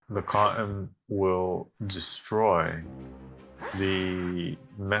the Qa'im will destroy the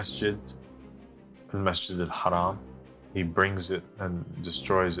Masjid al-Haram. He brings it and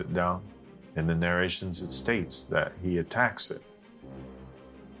destroys it down. In the narrations, it states that he attacks it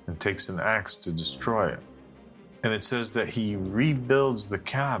and takes an axe to destroy it. And it says that he rebuilds the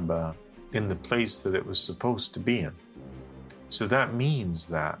Kaaba in the place that it was supposed to be in. So that means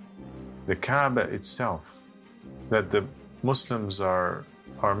that the Kaaba itself, that the Muslims are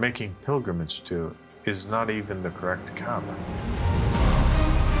making pilgrimage to, is not even the correct Kaaba.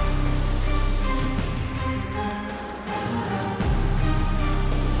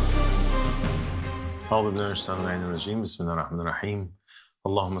 أعوذ بالله من الشيطان الرجيم بسم الله الرحمن الرحيم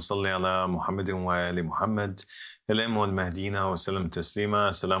اللهم صل على محمد وآل محمد الإمام والمهديين وسلم تسليما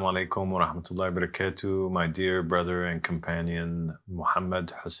السلام عليكم ورحمة الله وبركاته. My dear brother and companion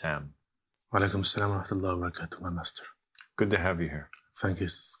Mohammed Hussam. Walaikum salam wa rahmatullahi wa barakatuh, my master. Good to have you here. Thank you.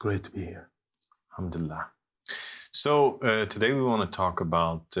 It's great to be here. Alhamdulillah. So today we want to talk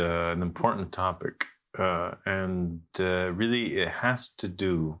about an important topic, and really it has to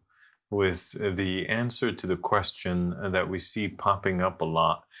do with the answer to the question that we see popping up a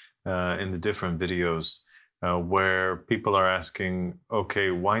lot in the different videos, where people are asking,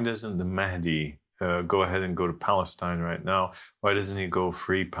 okay, why doesn't the Mahdi go ahead and go to Palestine right now? Why doesn't he go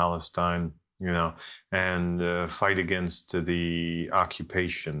free Palestine, and fight against the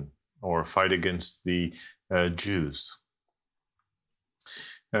occupation or fight against the Jews?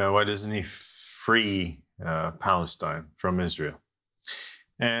 Why doesn't he free Palestine from Israel?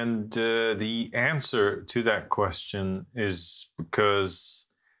 And the answer to that question is because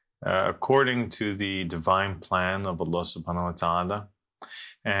according to the divine plan of Allah subhanahu wa ta'ala,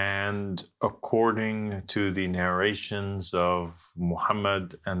 and according to the narrations of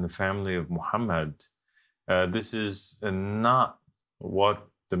Muhammad and the family of Muhammad, this is not what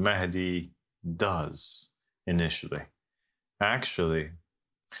the Mahdi does initially. Actually,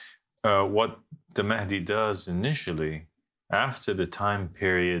 what the Mahdi does initially, after the time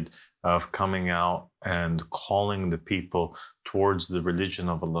period of coming out and calling the people towards the religion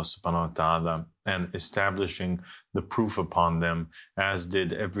of Allah subhanahu wa ta'ala and establishing the proof upon them, as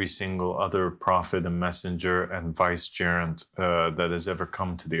did every single other prophet and messenger and vicegerent that has ever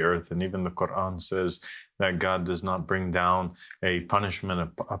come to the earth. And even the Quran says that God does not bring down a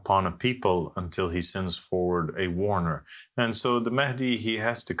punishment upon a people until he sends forward a warner. And so the Mahdi, he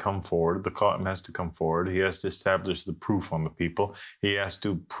has to come forward, the Qa'im has to come forward, he has to establish the proof on the people, he has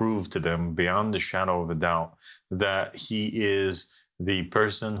to prove to them beyond the shadow of a doubt that he is the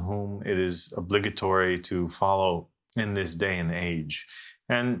person whom it is obligatory to follow in this day and age,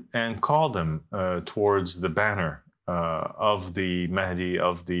 and call them towards the banner of the Mahdi,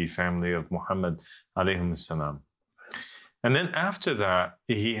 of the family of Muhammad alayhim salam. And then after that,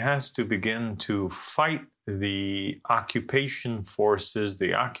 he has to begin to fight the occupation forces,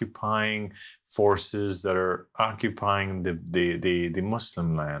 the occupying forces that are occupying the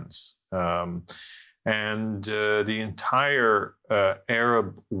Muslim lands. And the entire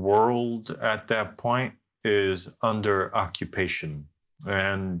Arab world at that point is under occupation.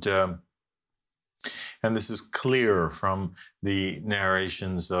 And this is clear from the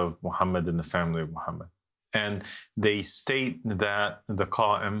narrations of Muhammad and the family of Muhammad. And they state that the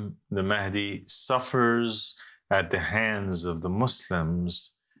Qa'im, the Mahdi, suffers at the hands of the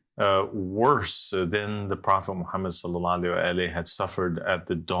Muslims worse than the Prophet Muhammad ﷺ had suffered at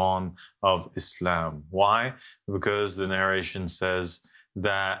the dawn of Islam. Why? Because the narration says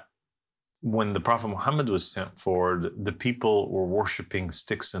that when the Prophet Muhammad was sent forward, the people were worshipping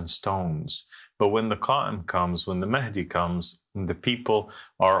sticks and stones. But when the Qa'im comes, when the Mahdi comes, the people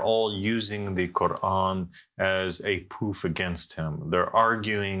are all using the Quran as a proof against him. They're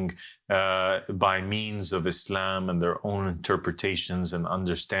arguing by means of Islam and their own interpretations and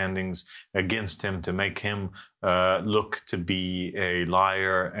understandings against him to make him look to be a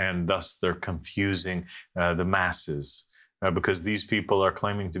liar, and thus they're confusing the masses. Because these people are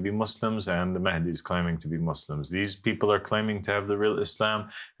claiming to be Muslims and the Mahdi is claiming to be Muslims. These people are claiming to have the real Islam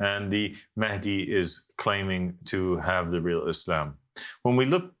and the Mahdi is claiming to have the real Islam. When we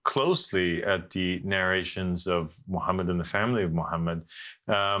look closely at the narrations of Muhammad and the family of Muhammad,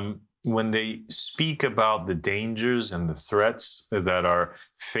 when they speak about the dangers and the threats that are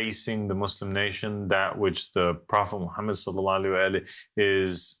facing the Muslim nation, that which the Prophet Muhammad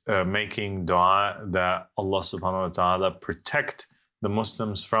is making dua that Allah subhanahu wa ta'ala protect the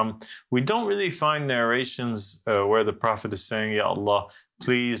Muslims from. We don't really find narrations where the Prophet is saying, Ya Allah,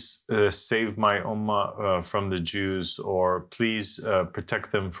 please save my ummah from the Jews, or please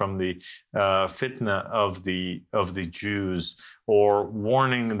protect them from the fitna of the Jews, or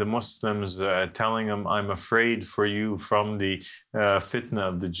warning the Muslims, telling them, I'm afraid for you from the fitna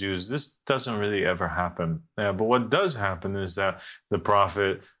of the Jews. This doesn't really ever happen. But what does happen is that the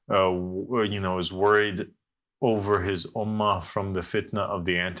Prophet, is worried over his ummah from the fitna of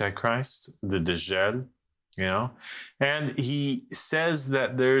the Antichrist, the Dajjal, and he says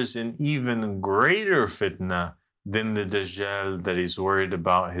that there's an even greater fitna than the Dajjal that he's worried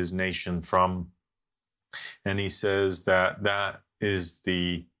about his nation from. And he says that that is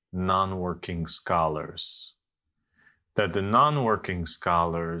the non-working scholars. That the non-working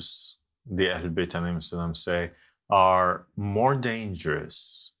scholars, the Ahlul Bayt say, are more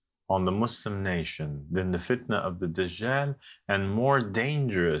dangerous on the Muslim nation than the fitna of the Dajjal, and more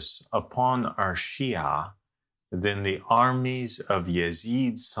dangerous upon our Shia than the armies of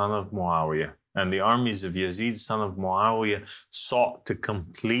Yazid, son of Muawiyah. And the armies of Yazid, son of Muawiyah, sought to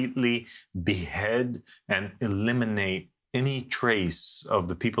completely behead and eliminate any trace of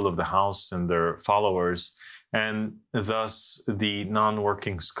the people of the house and their followers. And thus, the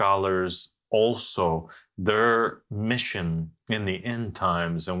non-working scholars also, their mission in the end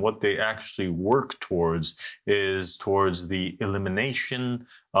times and what they actually work towards is towards the elimination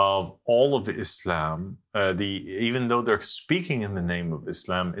of all of Islam. Even though they're speaking in the name of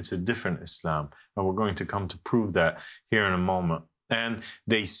Islam, it's a different Islam. And we're going to come to prove that here in a moment. And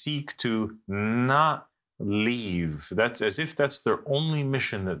they seek to not leave. That's as if that's their only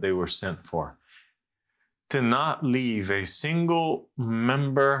mission that they were sent for. To not leave a single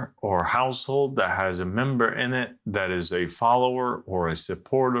member or household that has a member in it that is a follower or a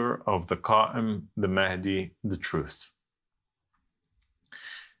supporter of the Qa'im, the Mahdi, the truth.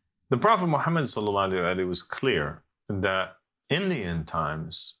 The Prophet Muhammad was clear that in the end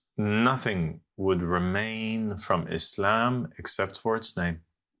times, nothing would remain from Islam except for its name.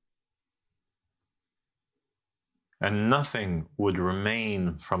 And nothing would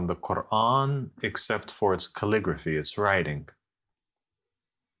remain from the Quran except for its calligraphy, its writing.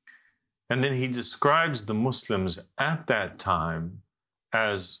 And then he describes the Muslims at that time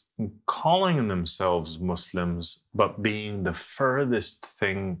as calling themselves Muslims, but being the furthest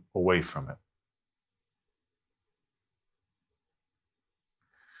thing away from it.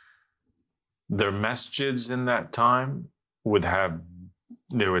 Their masjids in that time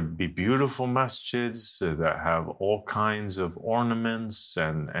there would be beautiful masjids that have all kinds of ornaments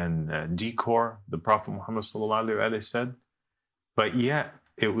and decor, the Prophet Muhammad said, but yet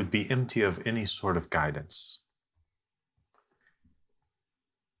it would be empty of any sort of guidance.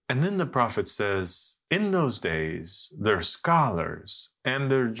 And then the Prophet says, in those days, their scholars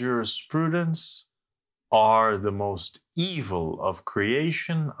and their jurisprudence are the most evil of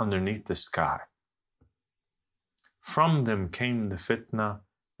creation underneath the sky. From them came the fitna,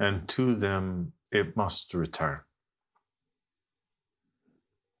 and to them it must return.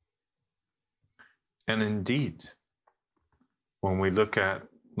 And indeed, when we look at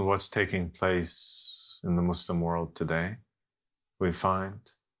what's taking place in the Muslim world today, we find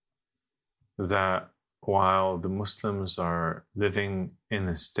that while the Muslims are living in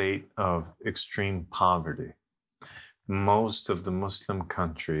a state of extreme poverty, most of the Muslim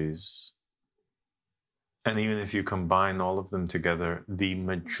countries, and even if you combine all of them together, the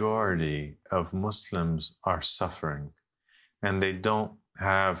majority of Muslims are suffering, and they don't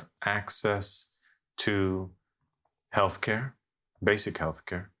have access to healthcare, basic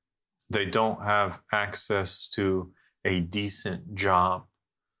healthcare. They don't have access to a decent job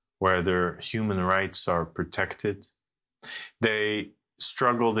where their human rights are protected. They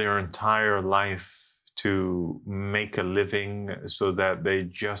struggle their entire life to make a living so that they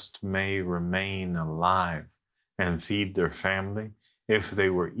just may remain alive and feed their family, if they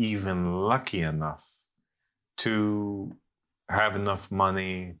were even lucky enough to have enough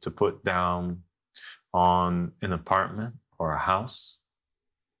money to put down on an apartment or a house.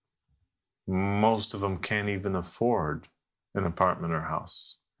 Most of them can't even afford an apartment or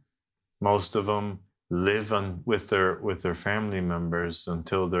house. Most of them live with their family members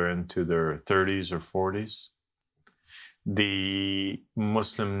until they're into their 30s or 40s. The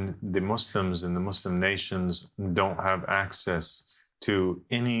Muslims in the Muslim nations don't have access to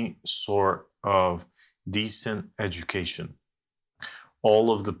any sort of decent education.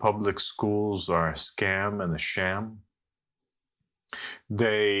 All of the public schools are a scam and a sham.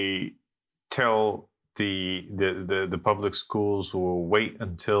 They tell the public schools will wait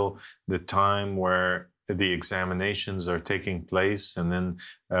until the time where the examinations are taking place, and then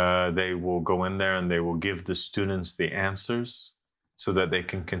they will go in there and they will give the students the answers so that they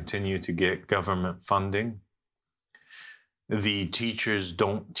can continue to get government funding. The teachers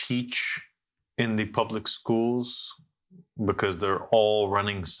don't teach in the public schools because they're all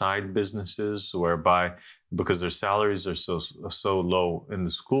running side businesses, whereby because their salaries are so low in the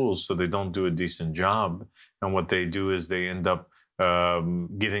schools, so they don't do a decent job. And what they do is they end up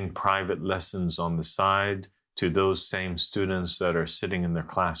giving private lessons on the side to those same students that are sitting in their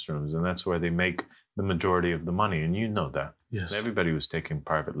classrooms, and that's where they make the majority of the money. And you know that. Yes. Everybody was taking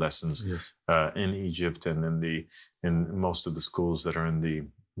private lessons in Egypt and in most of the schools that are in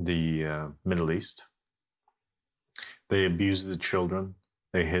the Middle East. They abuse the children,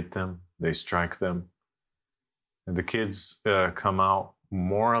 they hit them, they strike them. And the kids come out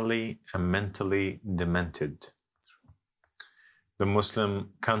morally and mentally demented. The Muslim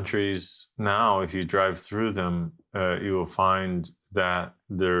countries now, if you drive through them, you will find that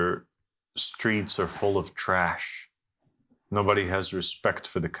their streets are full of trash. Nobody has respect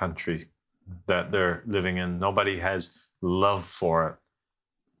for the country that they're living in. Nobody has love for it.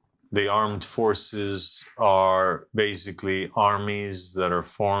 The armed forces are basically armies that are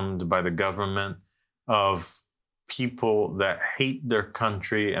formed by the government of people that hate their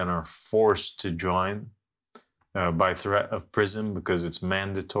country and are forced to join by threat of prison, because it's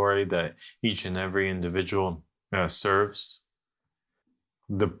mandatory that each and every individual serves.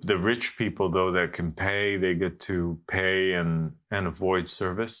 The rich people, though, that can pay, they get to pay and avoid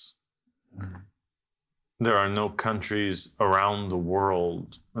service. There are no countries around the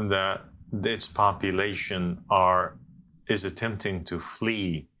world that its population is attempting to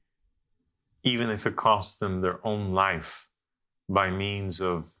flee, even if it costs them their own life, by means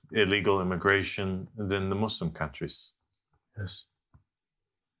of illegal immigration, than the Muslim countries. Yes.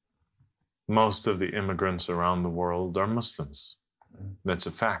 Most of the immigrants around the world are Muslims. That's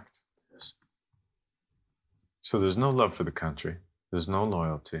a fact. Yes. So there's no love for the country. There's no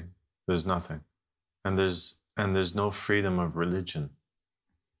loyalty. There's nothing. And there's no freedom of religion.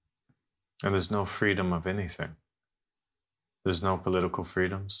 And there's no freedom of anything. There's no political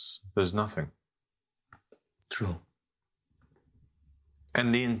freedoms. There's nothing. True.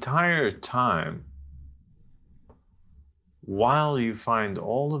 And the entire time, while you find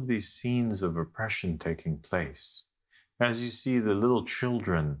all of these scenes of oppression taking place, as you see the little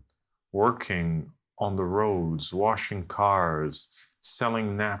children working on the roads, washing cars,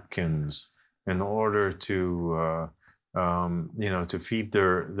 selling napkins in order to, to feed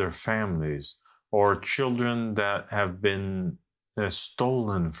their families, or children that have been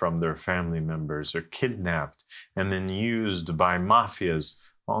stolen from their family members or kidnapped and then used by mafias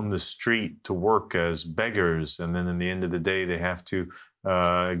on the street to work as beggars, and then in the end of the day they have to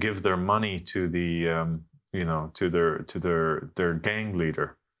give their money to the to their gang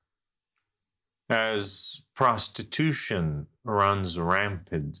leader. As prostitution runs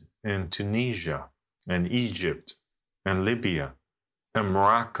rampant in Tunisia and Egypt and Libya and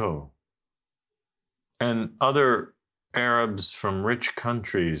Morocco, and other Arabs from rich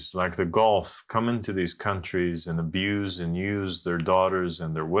countries like the Gulf come into these countries and abuse and use their daughters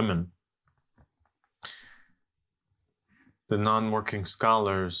and their women, the non-working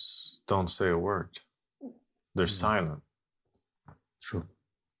scholars don't say a word. They're silent. True.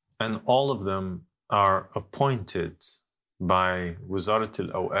 And all of them are appointed by Wazarat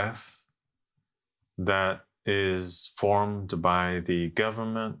al-Awqaf, that is formed by the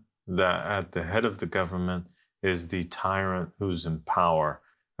government, that at the head of the government is the tyrant who's in power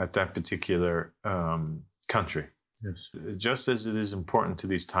at that particular country. Yes. Just as it is important to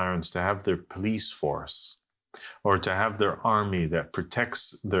these tyrants to have their police force or to have their army that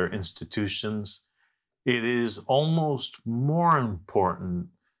protects their institutions, it is almost more important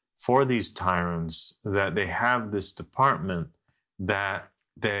for these tyrants that they have this department, that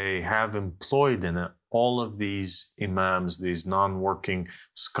they have employed in it all of these imams, these non-working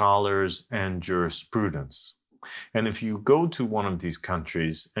scholars and jurisprudence. And if you go to one of these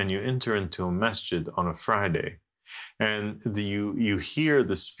countries and you enter into a masjid on a Friday, and you hear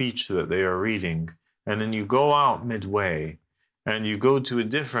the speech that they are reading, and then you go out midway and you go to a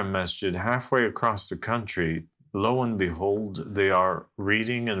different masjid halfway across the country, lo and behold, they are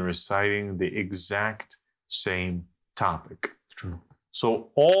reading and reciting the exact same topic. True. So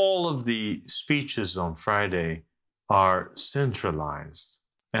all of the speeches on Friday are centralized,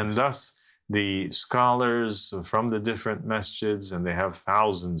 and thus the scholars from the different masjids, and they have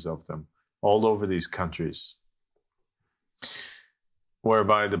thousands of them all over these countries,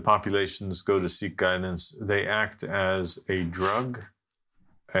 whereby the populations go to seek guidance, they act as a drug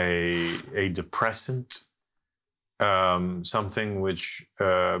a depressant, something which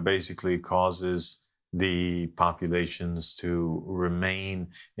basically causes the populations to remain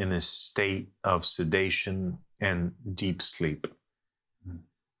in a state of sedation and deep sleep.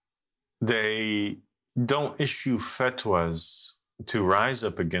 They don't issue fatwas to rise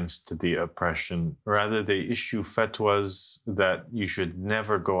up against the oppression. Rather, they issue fatwas that you should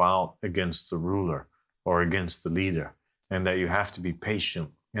never go out against the ruler or against the leader, and that you have to be patient.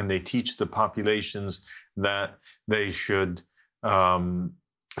 And they teach the populations that they should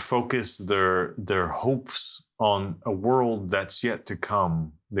focus their hopes on a world that's yet to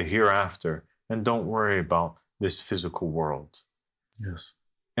come, the hereafter, and don't worry about this physical world. Yes.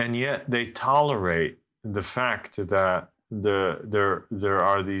 And yet they tolerate the fact that there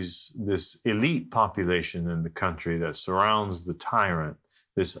are this elite population in the country that surrounds the tyrant,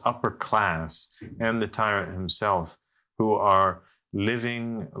 this upper class, and the tyrant himself, who are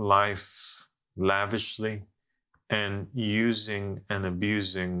living life lavishly and using and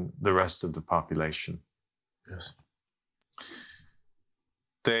abusing the rest of the population. Yes.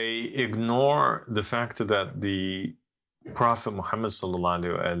 They ignore the fact that the Prophet Muhammad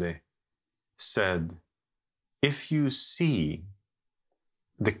ﷺ said, if you see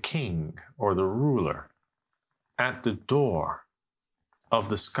the king or the ruler at the door of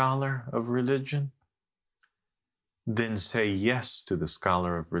the scholar of religion, then say yes to the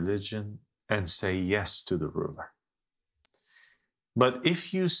scholar of religion and say yes to the ruler. But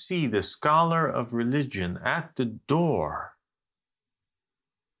if you see the scholar of religion at the door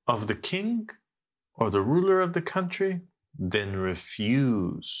of the king or the ruler of the country, then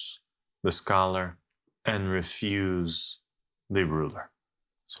refuse the scholar and refuse the ruler.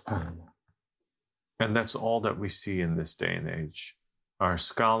 SubhanAllah. And that's all that we see in this day and age, are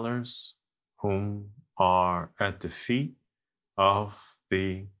scholars whom are at the feet of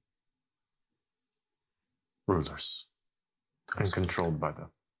the rulers and controlled by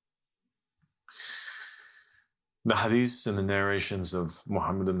them. The hadiths and the narrations of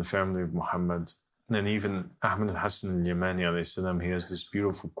Muhammad and the family of Muhammad, and even Ahmad Hassan al-Yamani alayhi salam, he has this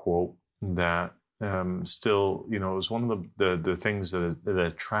beautiful quote that still, it was one of the things that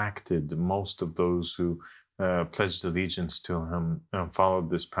attracted most of those who pledged allegiance to him and followed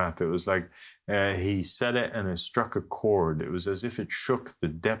this path. It was like he said it and it struck a chord. It was as if it shook the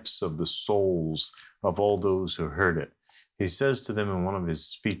depths of the souls of all those who heard it. He says to them in one of his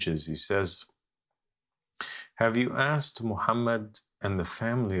speeches, he says, have you asked Muhammad and the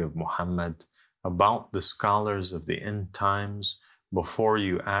family of Muhammad about the scholars of the end times before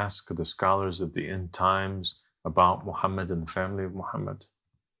you ask the scholars of the end times about Muhammad and the family of Muhammad?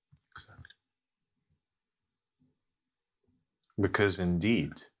 Exactly. Because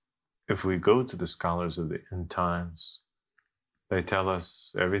indeed, if we go to the scholars of the end times, they tell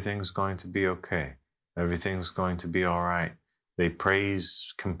us everything's going to be okay. Everything's going to be all right. They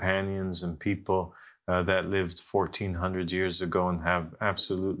praise companions and people that lived 1400 years ago and have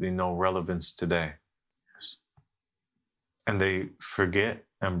absolutely no relevance today. Yes. And they forget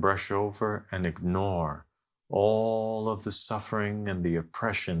and brush over and ignore all of the suffering and the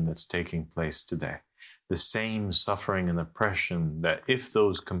oppression that's taking place today. The same suffering and oppression that if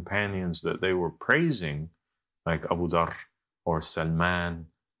those companions that they were praising, like Abu Dhar or Salman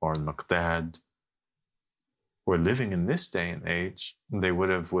or Al-Maqdad, were living in this day and age, they would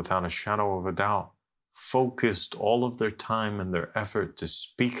have, without a shadow of a doubt, focused all of their time and their effort to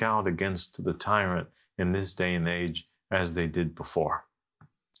speak out against the tyrant in this day and age as they did before.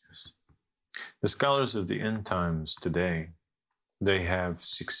 Yes. The scholars of the end times today, they have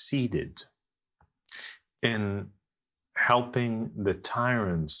succeeded in helping the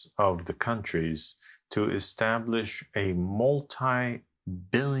tyrants of the countries to establish a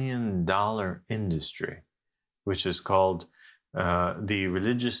multi-billion-dollar industry, which is called the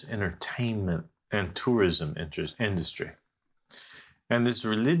religious entertainment and tourism industry. And this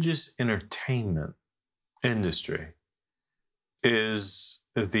religious entertainment industry is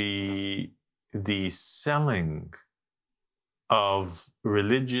the selling of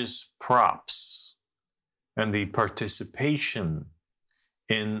religious props and the participation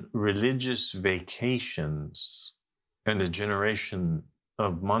in religious vacations and the generation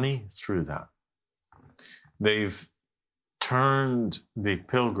of money through that. They've turned the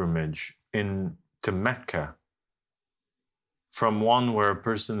pilgrimage into Mecca from one where a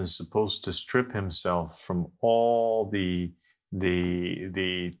person is supposed to strip himself from all the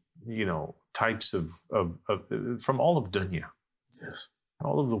types of from all of dunya. Yes.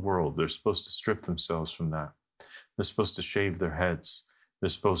 All of the world, they're supposed to strip themselves from that. They're supposed to shave their heads. They're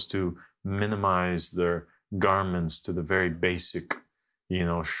supposed to minimize their garments to the very basic,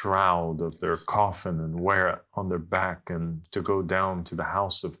 shroud of their coffin and wear it on their back, and to go down to the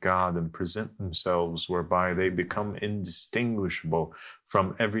house of God and present themselves, whereby they become indistinguishable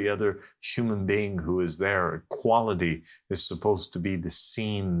from every other human being who is there. Equality is supposed to be the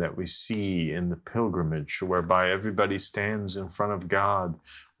scene that we see in the pilgrimage, whereby everybody stands in front of God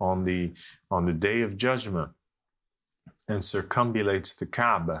on the day of judgment and circumambulates the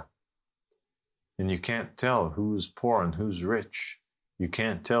Kaaba. And you can't tell who's poor and who's rich. You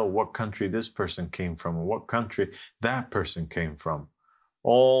can't tell what country this person came from or what country that person came from.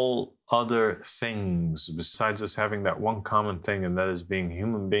 All other things, besides us having that one common thing, and that is being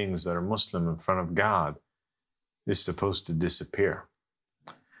human beings that are Muslim in front of God, is supposed to disappear.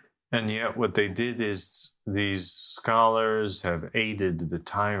 And yet what they did is, these scholars have aided the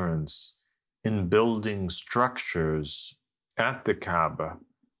tyrants in building structures at the Kaaba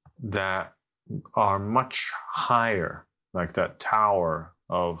that are much higher, like that tower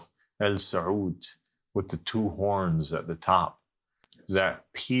of Al-Saud with the two horns at the top, that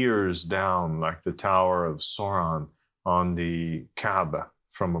peers down like the tower of Sauron on the Kaaba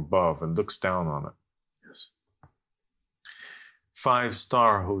from above and looks down on it. Yes.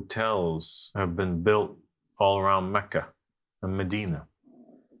 5-star hotels have been built all around Mecca and Medina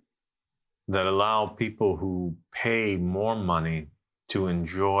that allow people who pay more money to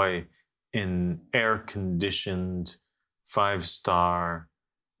enjoy in air-conditioned 5-star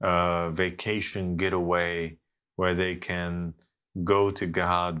vacation getaway, where they can go to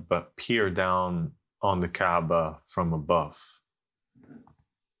God but peer down on the Kaaba from above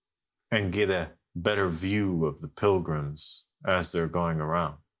and get a better view of the pilgrims as they're going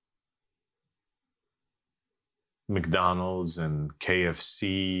around. McDonald's and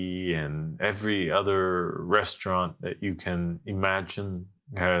KFC and every other restaurant that you can imagine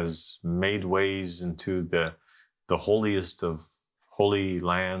has made ways into the holiest of holy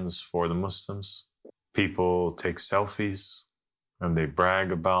lands for the Muslims. People take selfies and they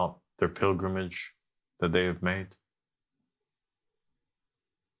brag about their pilgrimage that they have made.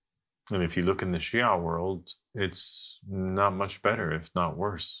 And if you look in the Shia world, it's not much better, if not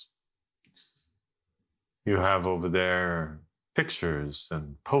worse. You have over there pictures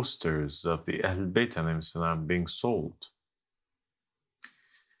and posters of the Ahlul Bayt alayhim salam being sold.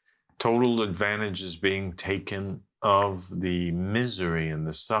 Total advantage is being taken of the misery and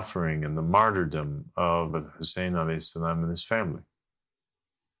the suffering and the martyrdom of Al-Hussein alayhi salam and his family.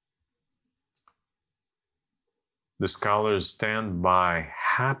 The scholars stand by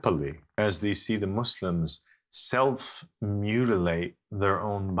happily as they see the Muslims self-mutilate their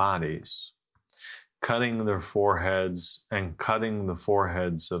own bodies, cutting their foreheads and cutting the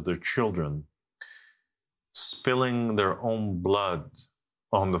foreheads of their children, spilling their own blood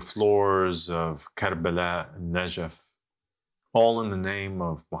on the floors of Karbala and Najaf, all in the name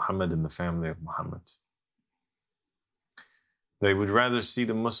of Muhammad and the family of Muhammad. They would rather see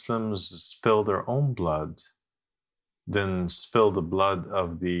the Muslims spill their own blood than spill the blood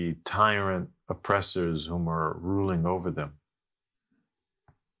of the tyrant oppressors whom are ruling over them.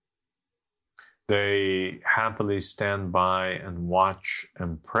 They happily stand by and watch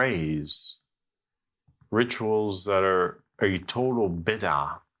and praise rituals that are a total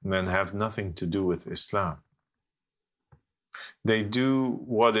bid'ah and have nothing to do with Islam. They do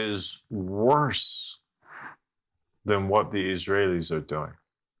what is worse than what the Israelis are doing.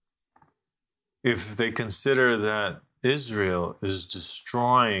 If they consider that Israel is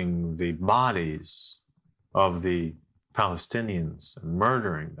destroying the bodies of the Palestinians and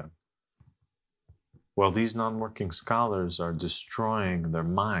murdering them, well, these non-working scholars are destroying their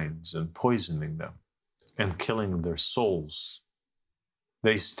minds and poisoning them and killing their souls.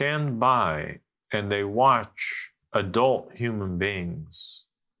 They stand by and they watch adult human beings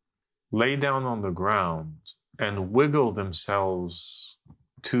lay down on the ground and wiggle themselves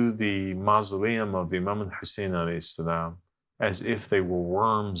to the mausoleum of Imam Hussein alayhi salam as if they were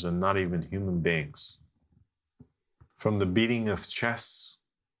worms and not even human beings. From the beating of chests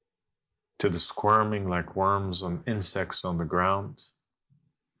to the squirming like worms on insects on the ground,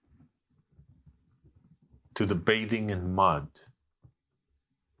 to the bathing in mud.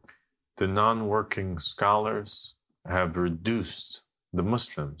 The non-working scholars have reduced the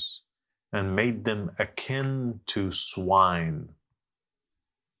Muslims and made them akin to swine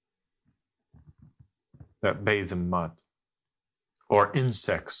that bathe in mud, or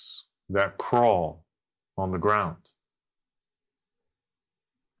insects that crawl on the ground,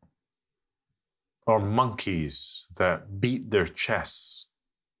 or monkeys that beat their chests.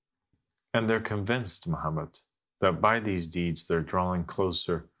 And they're convinced, Muhammad, that by these deeds they're drawing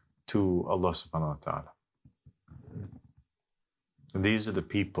closer to Allah subhanahu wa ta'ala. And these are the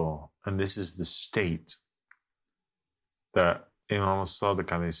people, and this is the state that Imam Al-Sadiq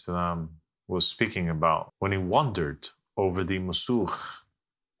alayhi salam was speaking about when he wondered over the musukh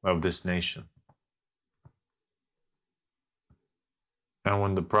of this nation. And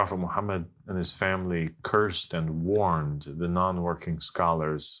when the Prophet Muhammad and his family cursed and warned the non-working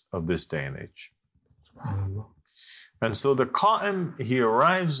scholars of this day and age. SubhanAllah. And so the Qa'im, he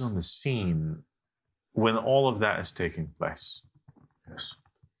arrives on the scene when all of that is taking place. Yes.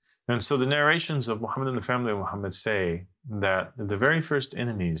 And so the narrations of Muhammad and the family of Muhammad say that the very first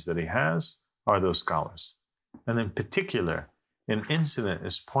enemies that he has are those scholars. And in particular, an incident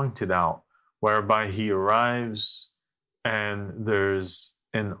is pointed out whereby he arrives and there's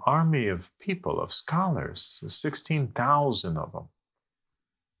an army of people, of scholars, 16,000 of them,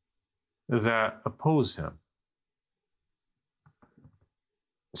 that oppose him.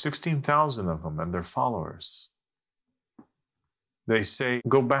 16,000 of them and their followers. They say,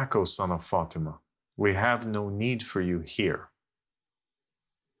 "Go back, O son of Fatima. We have no need for you here."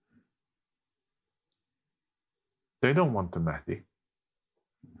 They don't want the Mahdi.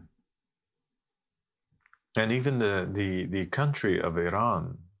 And even the country of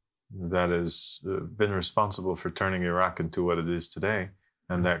Iran that has been responsible for turning Iraq into what it is today,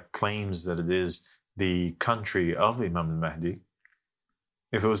 and that claims that it is the country of Imam al-Mahdi.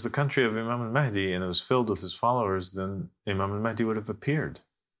 If it was the country of Imam al-Mahdi and it was filled with his followers, then Imam al-Mahdi would have appeared.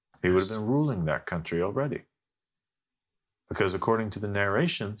 He would have been ruling that country already. Because according to the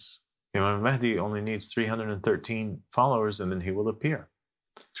narrations, Imam al-Mahdi only needs 313 followers and then he will appear.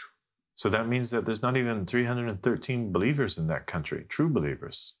 So that means that there's not even 313 believers in that country, true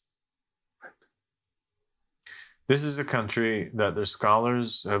believers. This is a country that their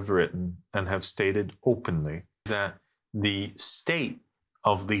scholars have written and have stated openly that the state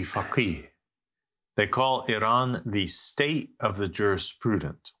of the faqih, they call Iran the state of the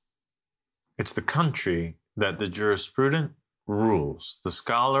jurisprudent. It's the country that the jurisprudent rules, the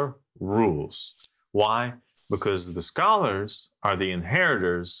scholar rules. Why? Because the scholars are the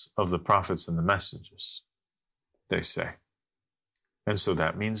inheritors of the prophets and the messengers, they say. And so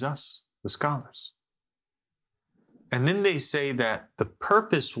that means us, the scholars. And then they say that the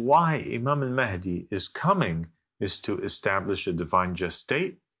purpose why Imam al-Mahdi is coming is to establish a divine just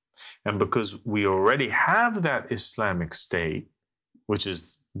state. And because we already have that Islamic state, which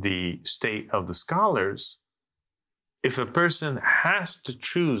is the state of the scholars, if a person has to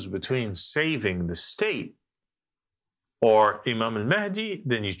choose between saving the state or Imam al-Mahdi,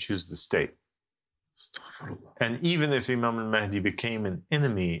 then you choose the state. And even if Imam al-Mahdi became an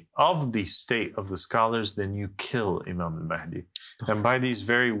enemy of the state of the scholars, then you kill Imam al-Mahdi. And by these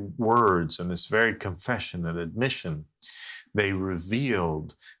very words and this very confession and admission, they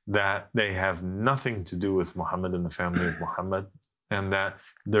revealed that they have nothing to do with Muhammad and the family of Muhammad, and that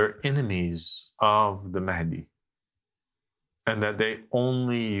they're enemies of the Mahdi, and that they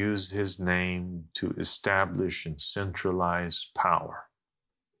only use his name to establish and centralize power.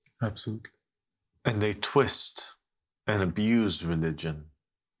 Absolutely. And they twist and abuse religion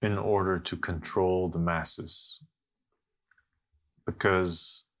in order to control the masses.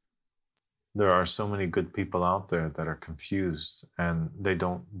 Because there are so many good people out there that are confused, and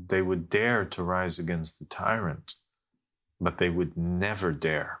they would dare to rise against the tyrant, but they would never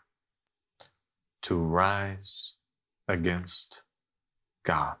dare to rise against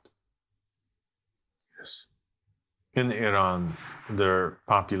God. Yes. In Iran, their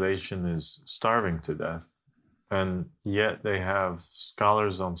population is starving to death, and yet they have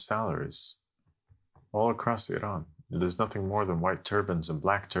scholars on salaries all across Iran. There's nothing more than white turbans and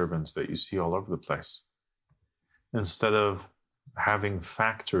black turbans that you see all over the place. Instead of having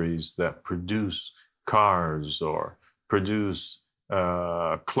factories that produce cars or produce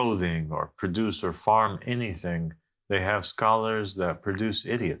clothing or produce or farm anything, they have scholars that produce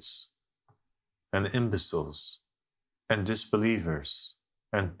idiots and imbeciles and disbelievers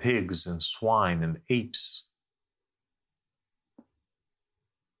and pigs and swine and apes.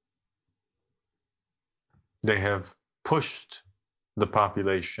 They have pushed the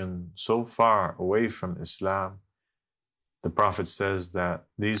population so far away from Islam. The Prophet says that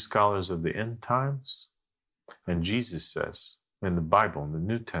these scholars of the end times, and Jesus says in the Bible, in the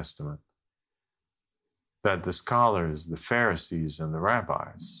New Testament, that the scholars, the Pharisees and the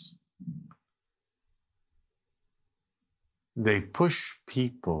rabbis, they push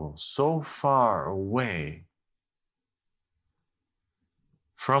people so far away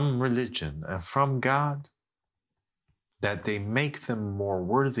from religion and from God that they make them more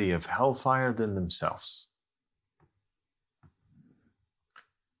worthy of hellfire than themselves.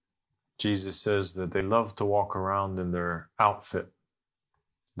 Jesus says that they love to walk around in their outfit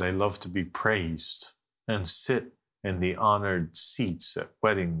They love to be praised and sit in the honored seats at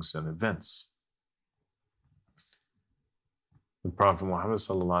weddings and events. The Prophet Muhammad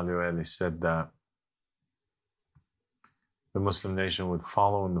said that the Muslim nation would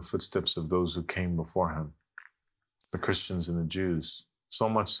follow in the footsteps of those who came before him, the Christians and the Jews, so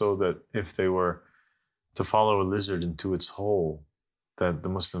much so that if they were to follow a lizard into its hole, that the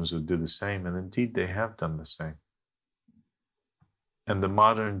Muslims would do the same, and indeed they have done the same. And the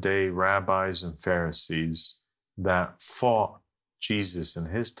modern day rabbis and Pharisees that fought Jesus in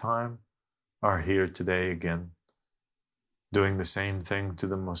his time are here today again, doing the same thing to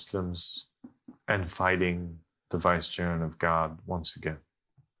the Muslims and fighting the vicegerent of God once again.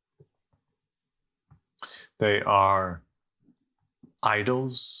 They are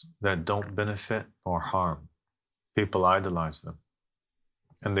idols that don't benefit nor harm. People idolize them.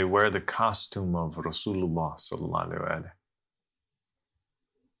 And they wear the costume of Rasulullah sallallahu alaihi wasallam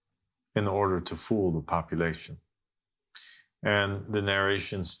in order to fool the population. And the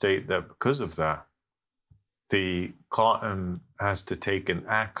narrations state that because of that, the Qa'im has to take an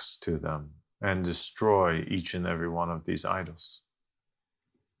axe to them and destroy each and every one of these idols.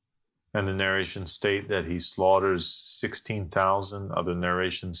 And the narrations state that he slaughters 16,000. Other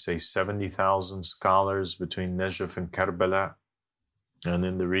narrations say 70,000 scholars between Najaf and Karbala and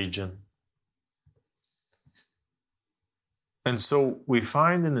in the region. And so we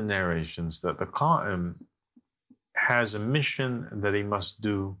find in the narrations that the Qa'im has a mission that he must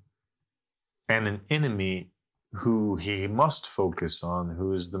do and an enemy who he must focus on,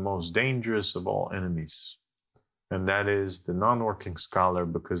 who is the most dangerous of all enemies. And that is the non-working scholar,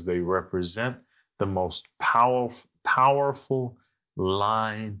 because they represent the most powerful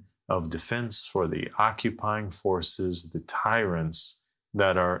line of defense for the occupying forces, the tyrants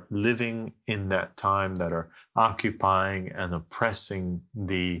that are living in that time, that are occupying and oppressing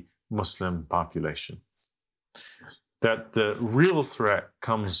the Muslim population. That the real threat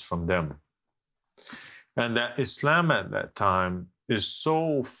comes from them. And that Islam at that time is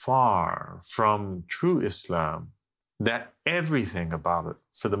so far from true Islam that everything about it,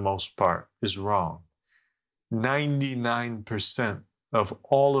 for the most part, is wrong. 99% of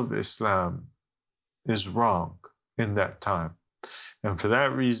all of Islam is wrong in that time. And for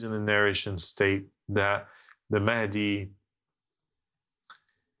that reason, the narrations state that the Mahdi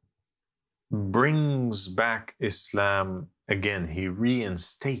brings back Islam again. He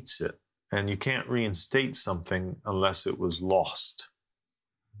reinstates it. And you can't reinstate something unless it was lost.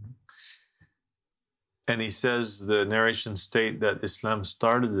 And he says, the narrations state that Islam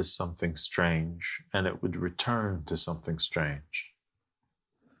started as something strange and it would return to something strange.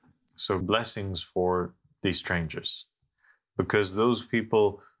 So blessings for these strangers. Because those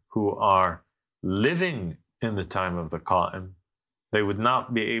people who are living in the time of the Qa'im, they would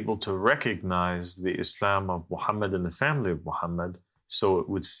not be able to recognize the Islam of Muhammad and the family of Muhammad. So it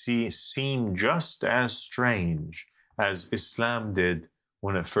would seem just as strange as Islam did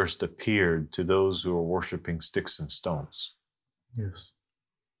when it first appeared to those who were worshiping sticks and stones. Yes.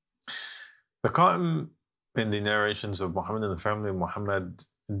 The Qa'im in the narrations of Muhammad and the family of Muhammad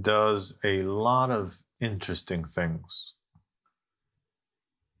does a lot of interesting things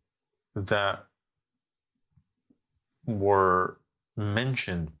that were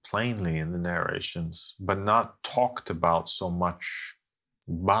mentioned plainly in the narrations, but not talked about so much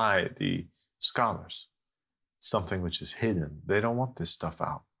by the scholars. Something which is hidden. They don't want this stuff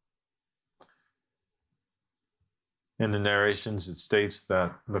out. In the narrations, it states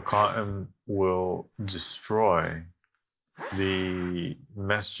that the Qa'im will destroy the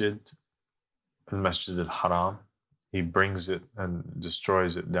Masjid al-Haram. He brings it and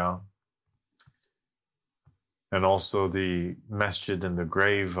destroys it down. And also the Masjid and the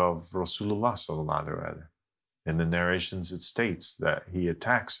grave of Rasulullah sallallahu alaihi wasallam. In the narrations, it states that he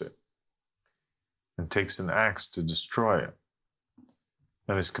attacks it and takes an axe to destroy it.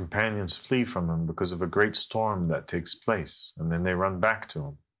 And his companions flee from him because of a great storm that takes place. And then they run back to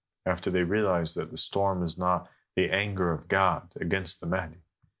him after they realize that the storm is not the anger of God against the Mahdi.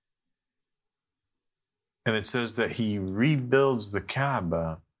 And it says that he rebuilds the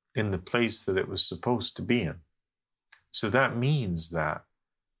Kaaba in the place that it was supposed to be in. So that means that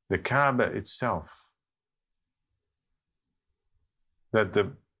the Kaaba itself, that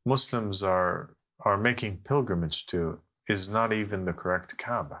the Muslims are making pilgrimage to, is not even the correct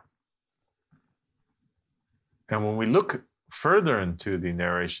Kaaba. And when we look further into the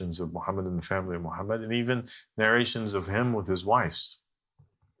narrations of Muhammad and the family of Muhammad, and even narrations of him with his wives,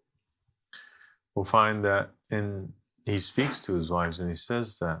 we'll find that he speaks to his wives and he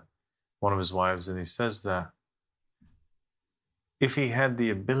says that, one of his wives, and he says that if he had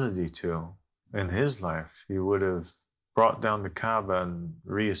the ability to, in his life, he would have brought down the Kaaba and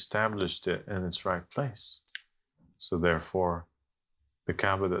reestablished it in its right place. So therefore, the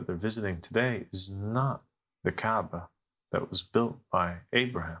Kaaba that they're visiting today is not the Kaaba that was built by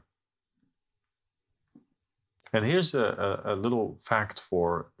Abraham. And here's a little fact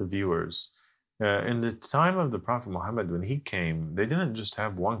for the viewers. In the time of the Prophet Muhammad, when he came, they didn't just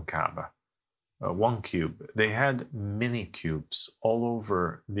have one Kaaba, one cube. They had many cubes all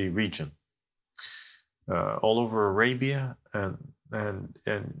over the region, all over Arabia and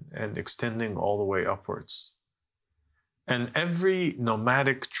extending all the way upwards. And every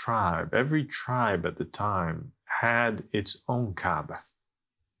nomadic tribe, every tribe at the time had its own Kaaba,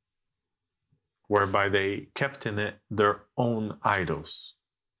 whereby they kept in it their own idols.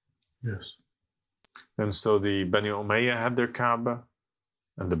 Yes. And so the Bani Umayyah had their Kaaba,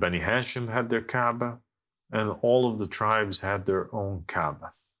 and the Bani Hashim had their Kaaba, and all of the tribes had their own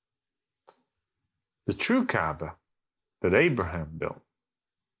Kaaba. The true Kaaba that Abraham built,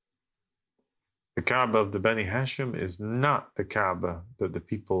 the Kaaba of the Bani Hashim, is not the Kaaba that the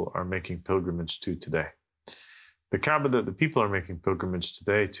people are making pilgrimage to today. The Kaaba that the people are making pilgrimage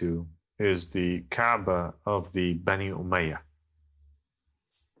today to is the Kaaba of the Bani Umayyah.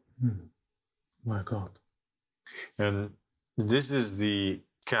 My God. And this is the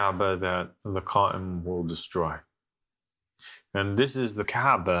Kaaba that the Qa'im will destroy. And this is the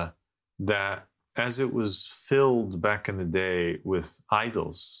Kaaba that, as it was filled back in the day with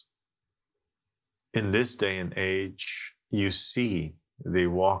idols, in this day and age, you see the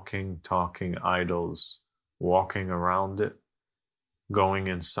walking, talking idols walking around it, going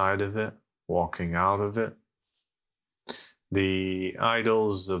inside of it, walking out of it. The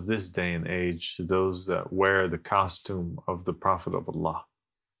idols of this day and age, those that wear the costume of the Prophet of Allah.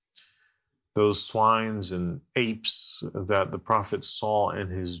 Those swines and apes that the Prophet saw in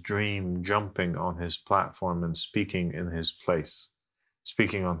his dream jumping on his platform and speaking in his place,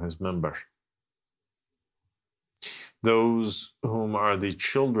 speaking on his minbar. Those whom are the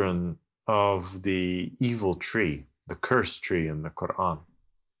children of the evil tree, the cursed tree in the Quran.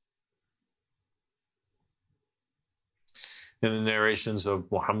 In the narrations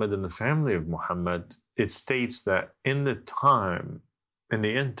of Muhammad and the family of Muhammad, it states that in the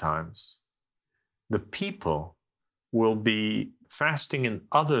end times, the people will be fasting in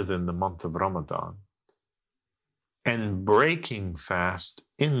other than the month of Ramadan and breaking fast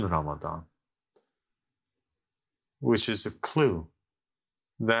in Ramadan, which is a clue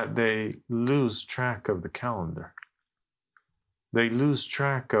that they lose track of the calendar. They lose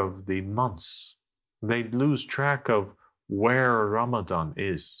track of the months. They lose track of where Ramadan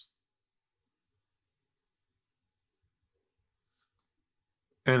is.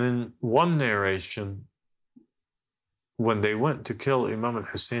 And in one narration, when they went to kill Imam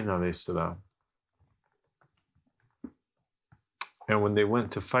al-Hussein alayhi salam, and when they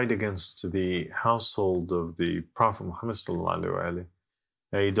went to fight against the household of the Prophet Muhammad sallallahu alaihi wasallam,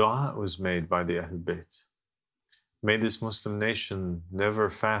 a dua was made by the Ahl Bayt. May this Muslim nation never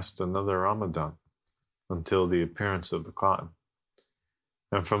fast another Ramadan until the appearance of the Qa'im.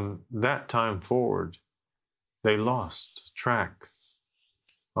 And from that time forward, they lost track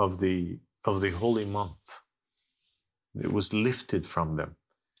of the holy month. It was lifted from them,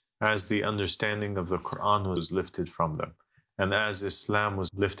 as the understanding of the Quran was lifted from them, and as Islam was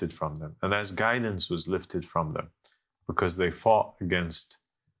lifted from them, and as guidance was lifted from them, because they fought against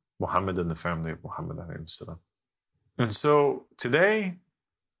Muhammad and the family of Muhammad alayhi salam. And so today,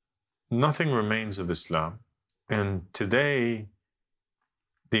 nothing remains of Islam. And today,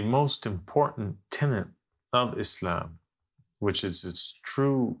 the most important tenet of Islam, which is its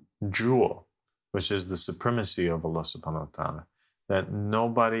true jewel, which is the supremacy of Allah subhanahu wa ta'ala, that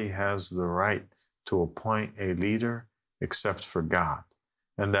nobody has the right to appoint a leader except for God.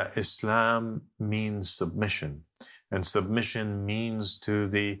 And that Islam means submission. And submission means to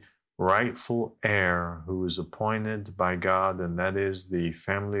the rightful heir who is appointed by God, and that is the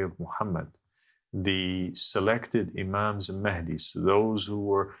family of Muhammad, the selected Imams and Mahdis, those who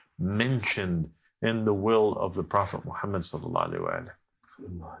were mentioned in the will of the Prophet Muhammad sallallahu alaihi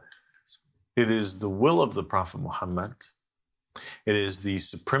wasallam. It is the will of the Prophet Muhammad. It is the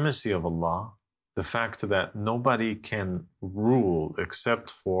supremacy of Allah, the fact that nobody can rule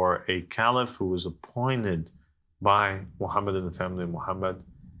except for a caliph who was appointed by Muhammad and the family of Muhammad,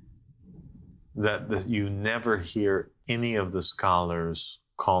 that you never hear any of the scholars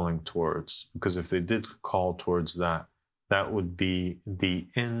calling towards, because if they did call towards that, that would be the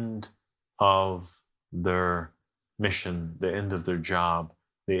end of their mission, the end of their job,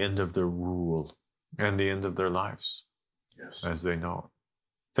 the end of their rule, and the end of their lives. Yes. as they know it.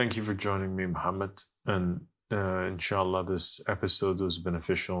 Thank you for joining me, Muhammad. And inshallah, this episode was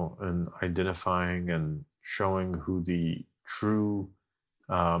beneficial in identifying and showing who the true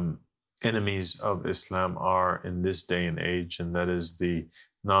enemies of Islam are in this day and age, and that is the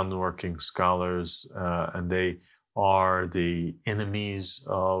non-working scholars, and they are the enemies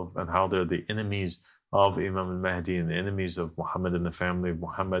of, and how they're the enemies of Imam al-Mahdi and the enemies of Muhammad and the family of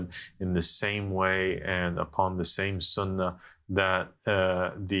Muhammad in the same way and upon the same sunnah that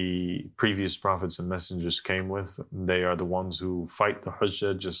the previous prophets and messengers came with. They are the ones who fight the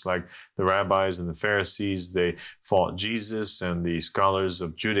Hujjah, just like the rabbis and the Pharisees. They fought Jesus, and the scholars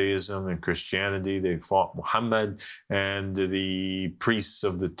of Judaism and Christianity, they fought Muhammad, and the priests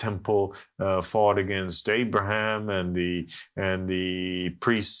of the temple fought against Abraham, and the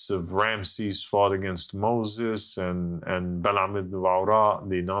priests of Ramses fought against Moses, and Balaam ibn Ba'ura,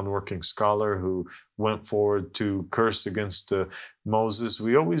 the non-working scholar who went forward to curse against Moses.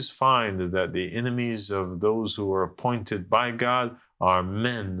 We always find that the enemies of those who are appointed by God are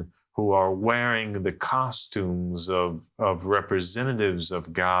men who are wearing the costumes of representatives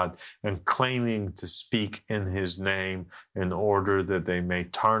of God and claiming to speak in his name in order that they may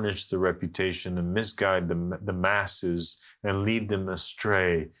tarnish the reputation and misguide the masses and lead them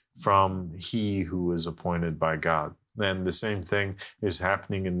astray from he who is appointed by God. And the same thing is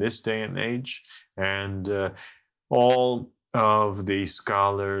happening in this day and age. And all of the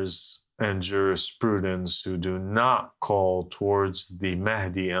scholars and jurisprudence who do not call towards the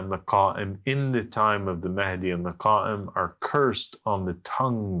Mahdi and the Qa'im in the time of the Mahdi and the Qa'im are cursed on the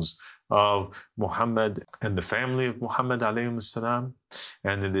tongues of Muhammad and the family of Muhammad alayhi salam.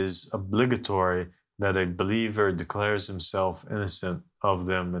 And it is obligatory that a believer declares himself innocent of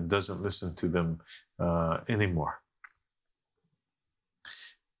them and doesn't listen to them anymore.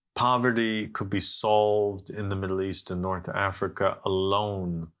 Poverty could be solved in the Middle East and North Africa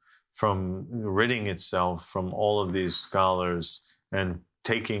alone from ridding itself from all of these scholars and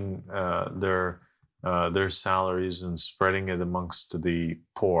taking their salaries and spreading it amongst the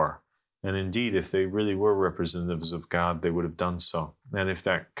poor. And indeed, if they really were representatives of God, they would have done so. And if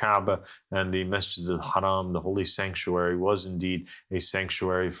that Kaaba and the Masjid al-Haram, the holy sanctuary, was indeed a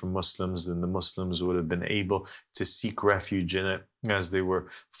sanctuary for Muslims, then the Muslims would have been able to seek refuge in it as they were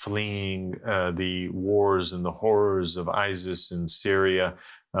fleeing the wars and the horrors of ISIS in Syria,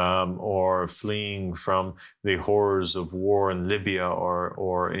 or fleeing from the horrors of war in Libya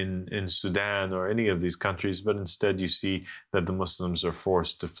or in Sudan or any of these countries. But instead, you see that the Muslims are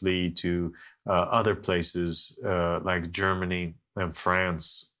forced to flee to other places like Germany and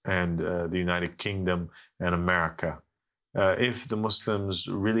France and the United Kingdom and America. If the Muslims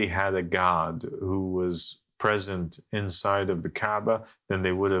really had a God who was present inside of the Kaaba, then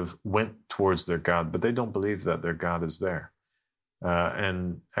they would have went towards their God, but they don't believe that their God is there.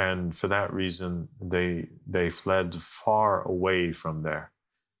 And for that reason, they fled far away from there.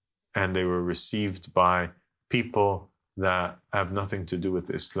 And they were received by people that have nothing to do with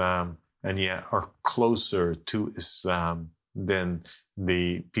Islam and yet are closer to Islam than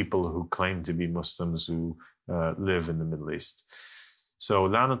the people who claim to be Muslims who live in the Middle East. So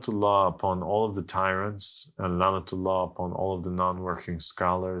lanatullah upon all of the tyrants, and lanatullah upon all of the non-working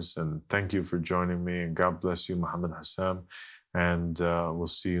scholars. And thank you for joining me, and God bless you, Mohammed Hussam. And we'll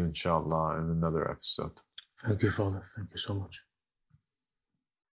see you, inshallah, in another episode. Thank you, Father. Thank you so much.